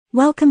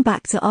Welcome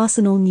back to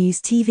Arsenal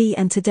News TV,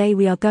 and today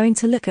we are going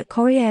to look at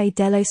Corriere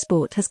dello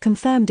Sport has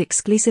confirmed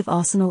exclusive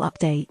Arsenal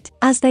update.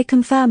 As they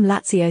confirm,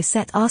 Lazio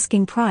set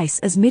asking price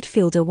as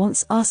midfielder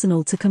wants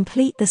Arsenal to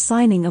complete the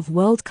signing of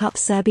World Cup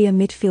Serbia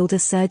midfielder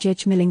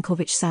Sergej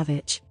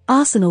Milinkovic-Savic.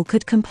 Arsenal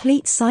could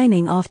complete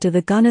signing after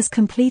the Gunners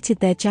completed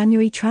their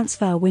January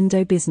transfer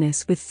window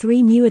business with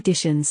 3 new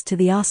additions to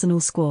the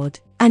Arsenal squad.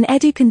 And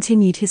Edu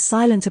continued his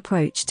silent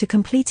approach to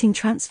completing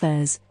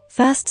transfers,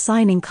 first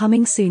signing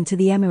coming soon to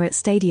the Emirates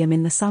Stadium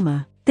in the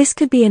summer. This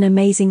could be an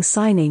amazing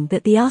signing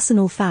that the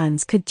Arsenal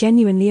fans could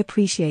genuinely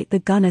appreciate the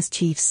Gunners'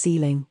 Chiefs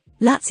ceiling.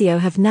 Lazio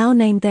have now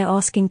named their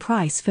asking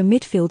price for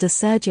midfielder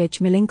Sergej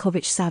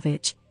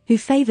Milinkovic-Savic, who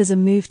favours a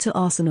move to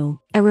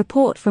Arsenal. A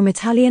report from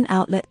Italian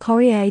outlet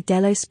Corriere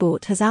dello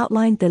Sport has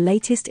outlined the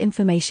latest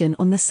information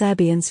on the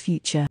Serbian's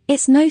future.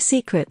 It's no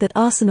secret that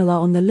Arsenal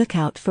are on the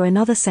lookout for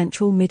another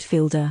central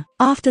midfielder.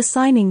 After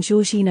signing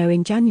Jorginho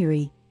in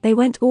January, they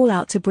went all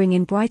out to bring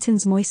in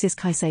Brighton's Moises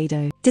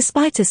Caicedo.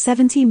 Despite a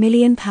 £70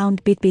 million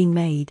bid being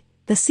made,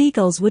 the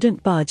Seagulls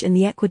wouldn't budge and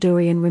the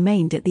Ecuadorian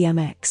remained at the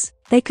Amex.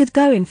 They could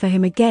go in for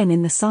him again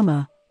in the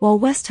summer, while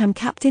West Ham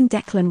captain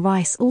Declan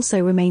Rice also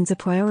remains a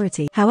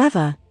priority.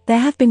 However, there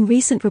have been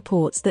recent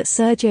reports that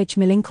Sergej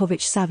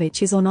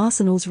Milinkovic-Savic is on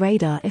Arsenal's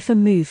radar if a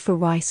move for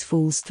Rice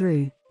falls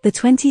through. The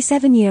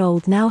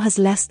 27-year-old now has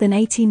less than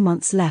 18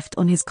 months left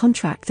on his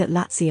contract at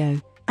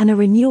Lazio, and a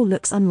renewal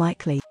looks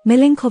unlikely.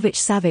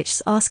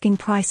 Milinkovic-Savic's asking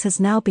price has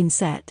now been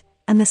set,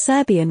 and the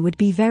Serbian would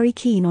be very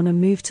keen on a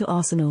move to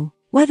Arsenal.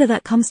 Whether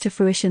that comes to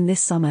fruition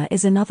this summer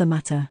is another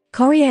matter.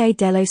 Corriere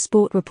dello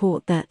Sport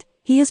report that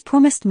he has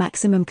promised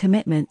maximum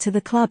commitment to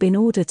the club in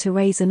order to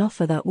raise an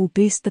offer that will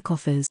boost the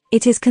coffers.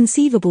 It is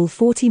conceivable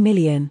 40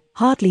 million,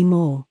 hardly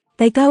more.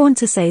 They go on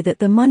to say that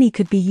the money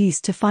could be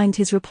used to find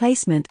his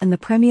replacement and the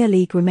Premier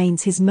League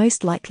remains his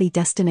most likely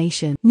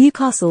destination.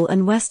 Newcastle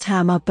and West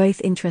Ham are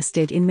both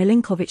interested in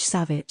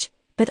Milinkovic-Savic,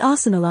 but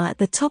Arsenal are at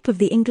the top of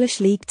the English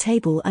league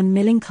table and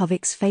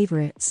Milinkovic's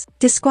favourites.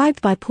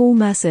 Described by Paul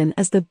Merson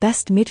as the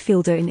best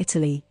midfielder in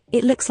Italy,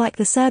 it looks like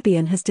the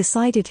Serbian has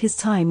decided his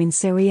time in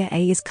Serie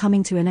A is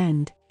coming to an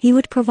end. He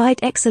would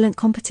provide excellent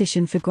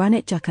competition for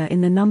Granit Xhaka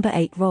in the number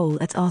 8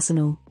 role at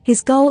Arsenal.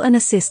 His goal and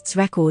assists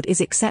record is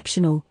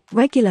exceptional,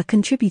 regular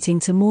contributing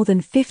to more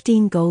than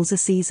 15 goals a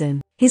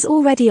season. He's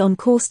already on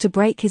course to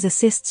break his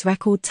assists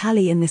record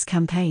tally in this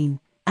campaign,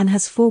 and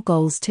has 4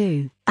 goals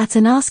too. At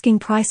an asking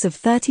price of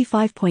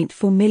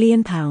 £35.4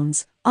 million,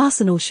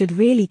 Arsenal should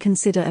really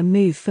consider a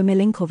move for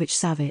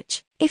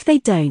Milinkovic-Savic. If they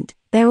don't,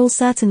 there will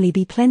certainly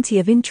be plenty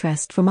of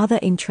interest from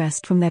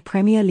their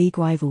Premier League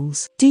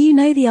rivals. Do you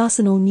know the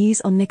Arsenal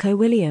news on Nico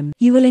Williams?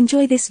 You will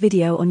enjoy this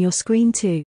video on your screen too.